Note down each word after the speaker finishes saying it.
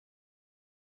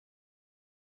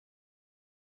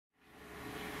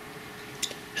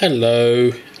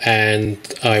Hello, and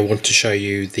I want to show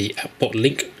you the Appbot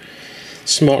Link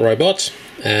smart robot.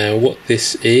 What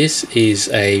this is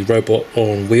a robot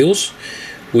on wheels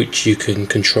which you can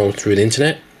control through the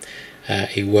internet.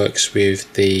 It works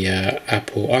with the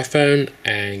Apple iPhone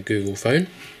and Google phone.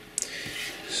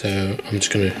 So I'm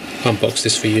just going to unbox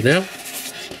this for you now.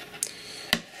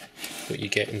 What you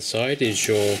get inside is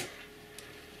your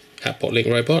Appbot Link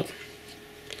robot.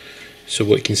 So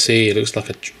what you can see, it looks like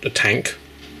a tank.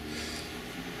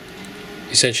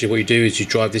 Essentially what you do is you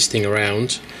drive this thing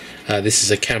around. This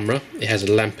is a camera, it has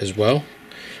a lamp as well,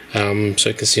 so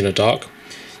you can see in the dark.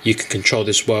 You can control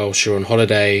this whilst you're on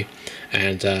holiday,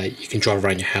 and you can drive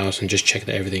around your house and just check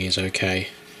that everything is okay.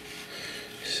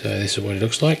 So this is what it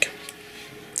looks like.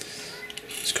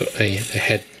 It's got a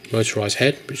head, motorized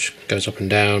head, which goes up and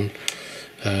down,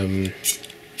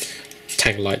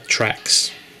 tank light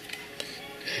tracks,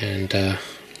 and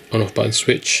on off button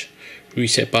switch,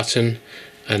 reset button,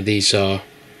 and these are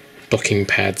docking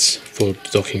pads for the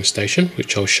docking station,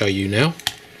 which I'll show you now.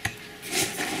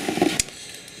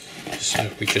 So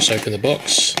we just open the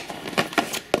box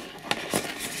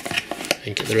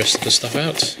and get the rest of the stuff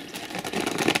out.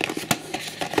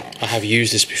 I have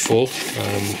used this before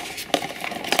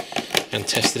and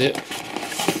tested it.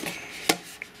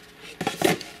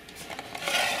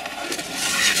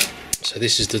 So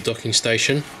this is the docking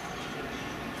station.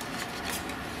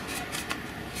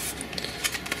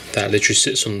 That literally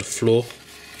sits on the floor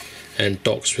and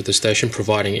docks with the station,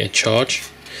 providing it a charge.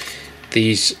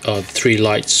 These are the three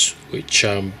lights which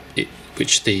the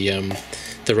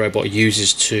robot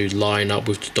uses to line up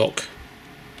with the dock.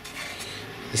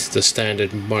 This is the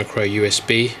standard micro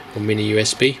USB or mini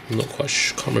USB. I'm not quite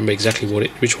sure, can't remember exactly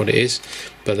which one it is,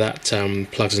 but that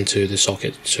plugs into the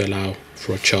socket to allow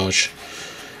for a charge.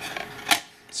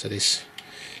 So this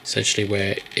essentially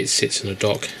where it sits in the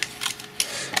dock.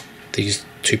 These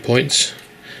 2 points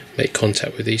make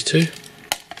contact with these two.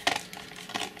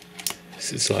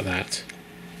 So it's like that.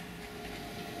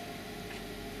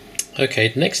 Okay,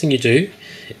 the next thing you do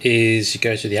is you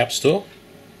go to the App Store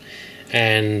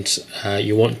and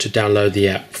you want to download the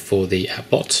app for the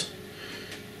Appbot.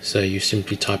 So you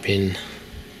simply type in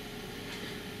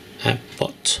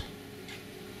Appbot,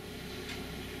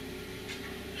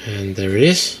 and there it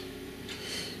is.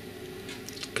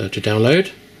 Go to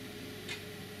download.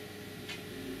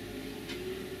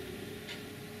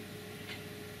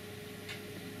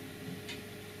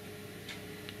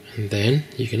 And then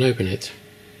you can open it.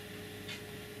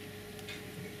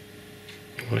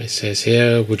 What it says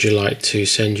here, would you like to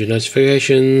send your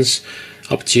notifications?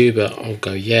 Up to you, but I'll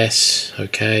go yes,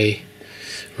 okay.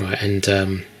 Right, and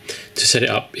to set it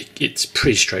up, it's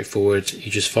pretty straightforward.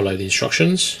 You just follow the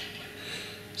instructions.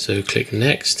 So click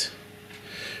next.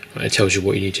 Right, it tells you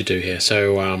what you need to do here.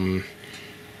 So I'll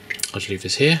just leave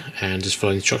this here and just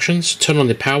follow the instructions. Turn on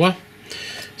the power.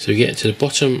 So you get to the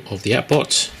bottom of the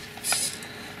Appbot.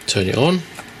 Turn it on.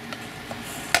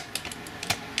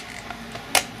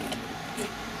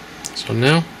 It's on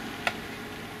now.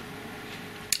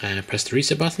 And press the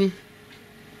reset button.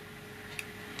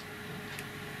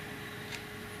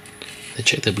 Then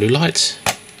check the blue lights.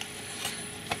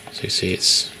 So you see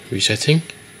it's resetting.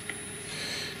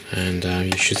 And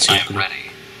you should see. I am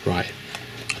ready. Right.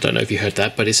 I don't know if you heard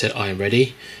that, but it said I am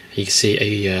ready. You can see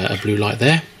a blue light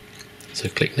there. So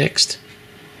click next.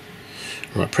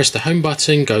 Right, press the home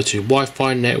button, go to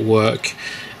Wi-Fi network,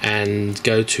 and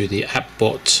go to the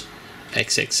Appbot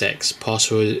XXX.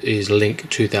 Password is link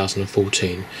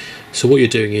 2014. So what you're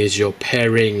doing is you're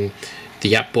pairing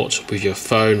the Appbot with your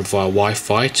phone via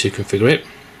Wi-Fi to configure it.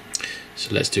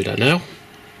 So let's do that now.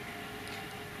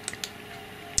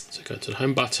 So go to the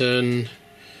home button,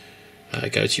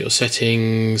 go to your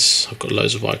settings. I've got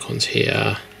loads of icons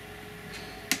here.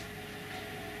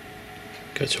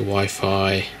 Go to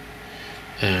Wi-Fi.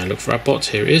 And look for Appbot,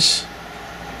 here it is.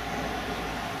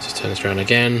 Just turn this around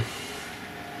again.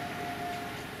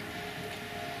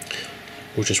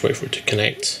 We'll just wait for it to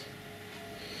connect.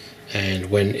 And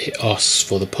when it asks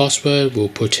for the password, we'll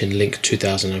put in link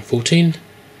 2014.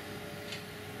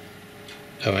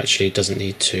 Oh, actually it doesn't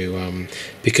need to,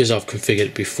 because I've configured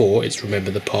it before, it's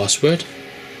remembered the password.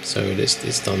 So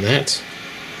it's done that.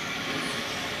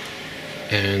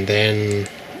 And then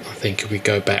I think we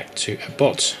go back to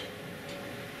Appbot.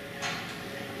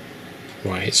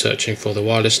 Right, it's searching for the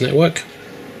wireless network.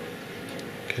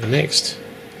 Go next.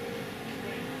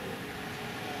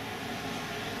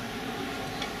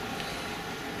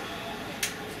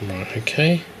 Right,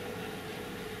 okay.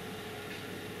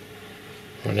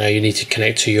 Right, now you need to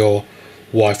connect to your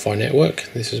Wi-Fi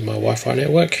network. This is my Wi-Fi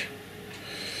network.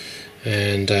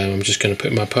 And I'm just going to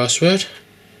put my password.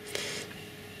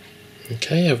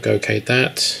 Okay, I've okayed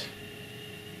that,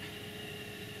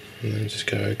 and then just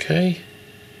go OK.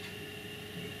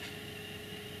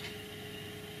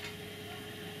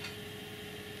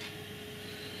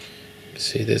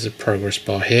 See, there's a progress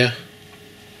bar here.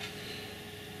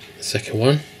 The second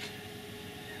one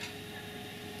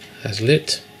has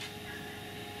lit.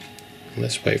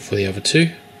 Let's wait for the other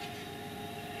two.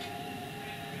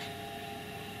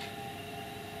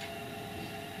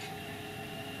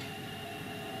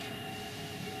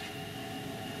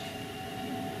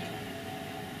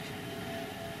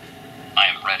 I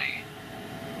am ready.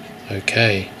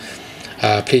 Okay.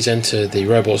 Please enter the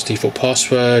robot's default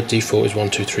password. Default is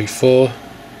 1234.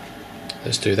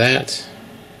 Let's do that.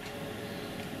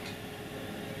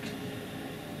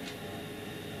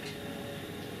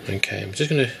 Okay, I'm just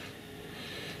going to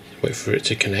wait for it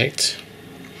to connect.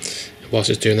 Whilst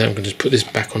it's doing that, I'm going to just put this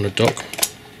back on the dock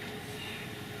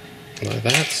like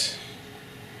that.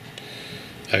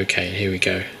 Okay, here we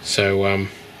go. So you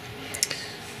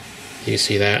can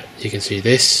see that. You can see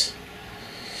this.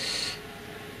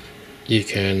 You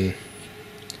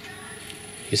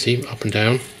see up and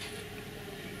down,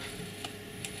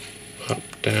 up,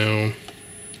 down.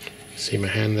 See my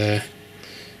hand there.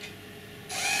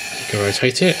 You can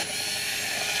rotate it.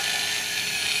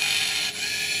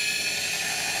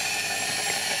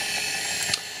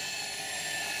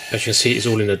 As you can see, it's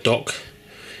all in the dock.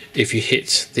 If you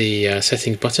hit the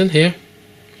settings button here,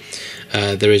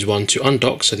 there is one to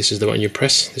undock, so this is the one you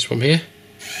press, this one here.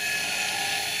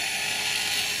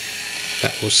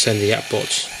 That will send the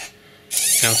Appbot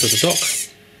out of the dock,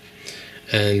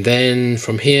 and then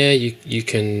from here you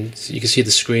can see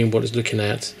the screen, what it's looking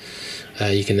at.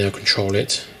 You can now control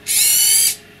it.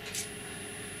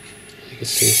 You can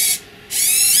see.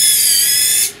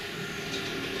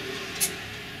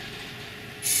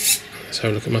 Let's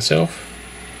have a look at myself.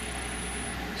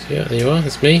 So yeah, there you are.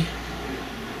 That's me.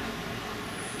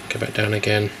 Go back down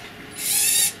again,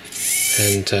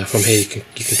 and from here you can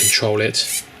control it.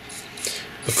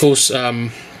 Of course,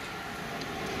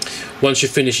 once you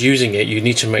finish using it, you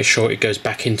need to make sure it goes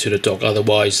back into the dock.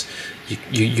 Otherwise,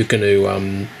 you're going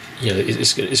to,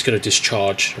 it's going to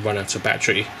discharge, run out of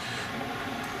battery.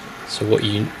 So what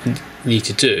you need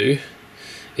to do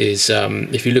is,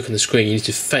 if you look on the screen, you need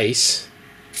to face.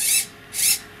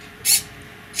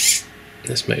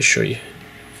 Let's make sure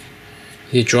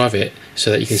you drive it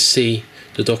so that you can see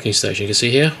the docking station. You can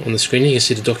see here on the screen, you can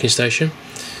see the docking station.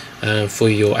 For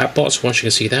your Appbots, once you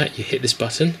can see that, you hit this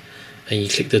button and you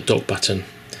click the dock button,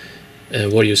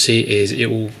 and what you'll see is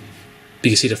you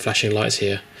can see the flashing lights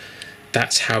here.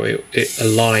 That's how it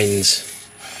aligns.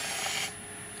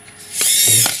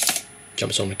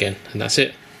 Jumps on again, and that's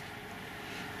it.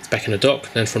 It's back in the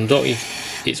dock. Then from dock,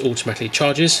 it automatically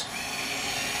charges.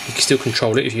 You can still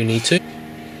control it if you need to.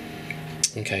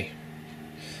 Okay,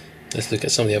 let's look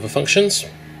at some of the other functions.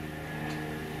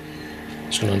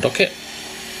 Just going to undock it.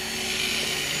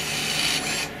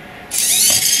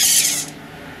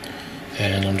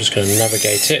 And I'm just going to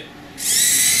navigate it.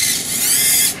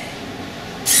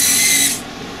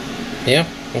 Yeah,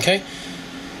 okay.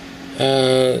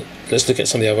 Let's look at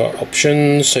some of the other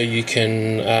options. So you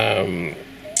can,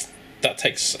 that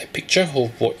takes a picture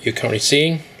of what you're currently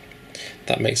seeing.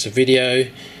 That makes a video.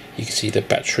 You can see the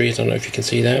battery. I don't know if you can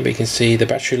see that, but you can see the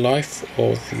battery life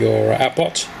of your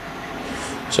Appbot.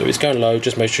 So if it's going low,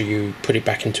 just make sure you put it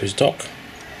back into its dock.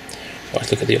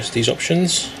 Let's look at these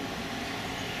options.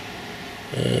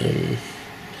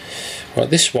 Right,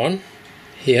 this one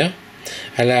here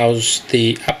allows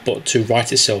the Appbot to right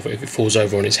itself if it falls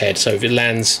over on its head. So if it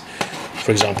lands,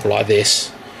 for example, like this,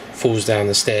 falls down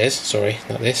the stairs, sorry,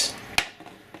 like this,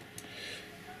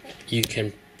 you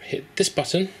can hit this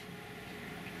button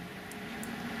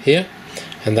here,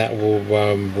 and that will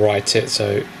right it.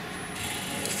 So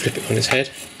flip it on its head.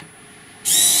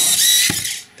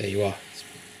 There you are, it's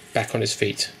back on its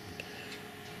feet,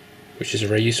 which is a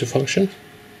very useful function.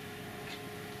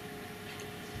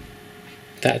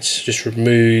 That just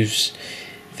removes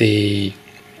the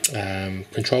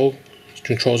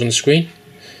controls on the screen.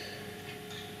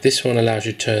 This one allows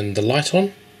you to turn the light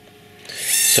on.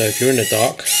 So if you're in the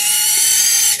dark,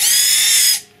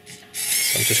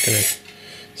 so I'm just going to,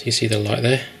 so you see the light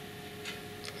there.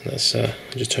 And that's I'll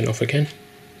just turn it off again.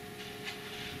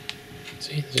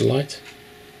 See, there's a light.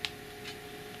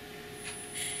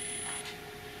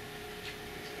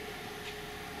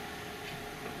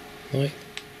 Light.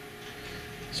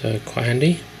 So quite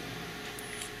handy.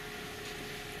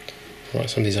 Right,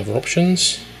 some of these other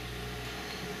options.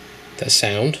 That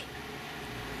sound.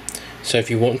 So if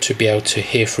you want to be able to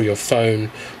hear through your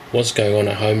phone what's going on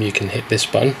at home, you can hit this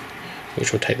button,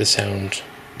 which will take the sound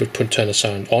turn the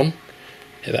sound on.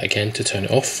 Hit that again to turn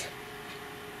it off.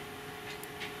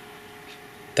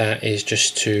 That is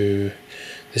just to,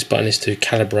 this button is to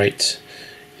calibrate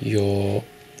your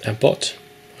Appbot.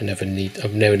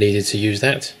 I've never needed to use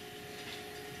that.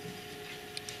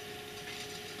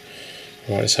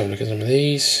 Right, let's have a look at some of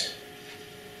these.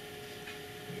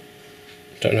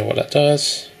 Don't know what that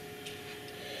does.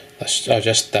 That's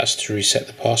to reset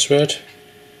the password.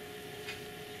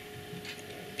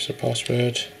 It's a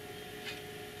password.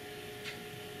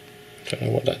 Don't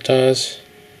know what that does.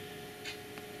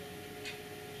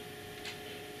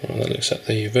 Well, that looks at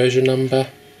the version number,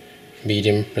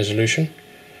 medium resolution,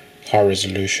 high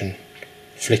resolution.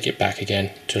 Flick it back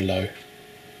again to low.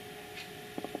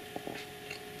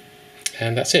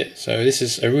 And that's it. So this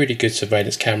is a really good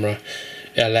surveillance camera.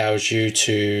 It allows you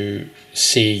to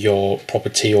see your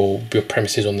property or your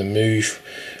premises on the move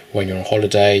when you're on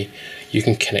holiday. You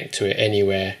can connect to it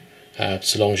anywhere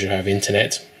so long as you have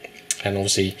internet, and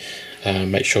obviously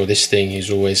make sure this thing is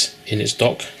always in its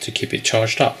dock to keep it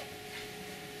charged up.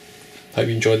 Hope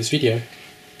you enjoyed this video.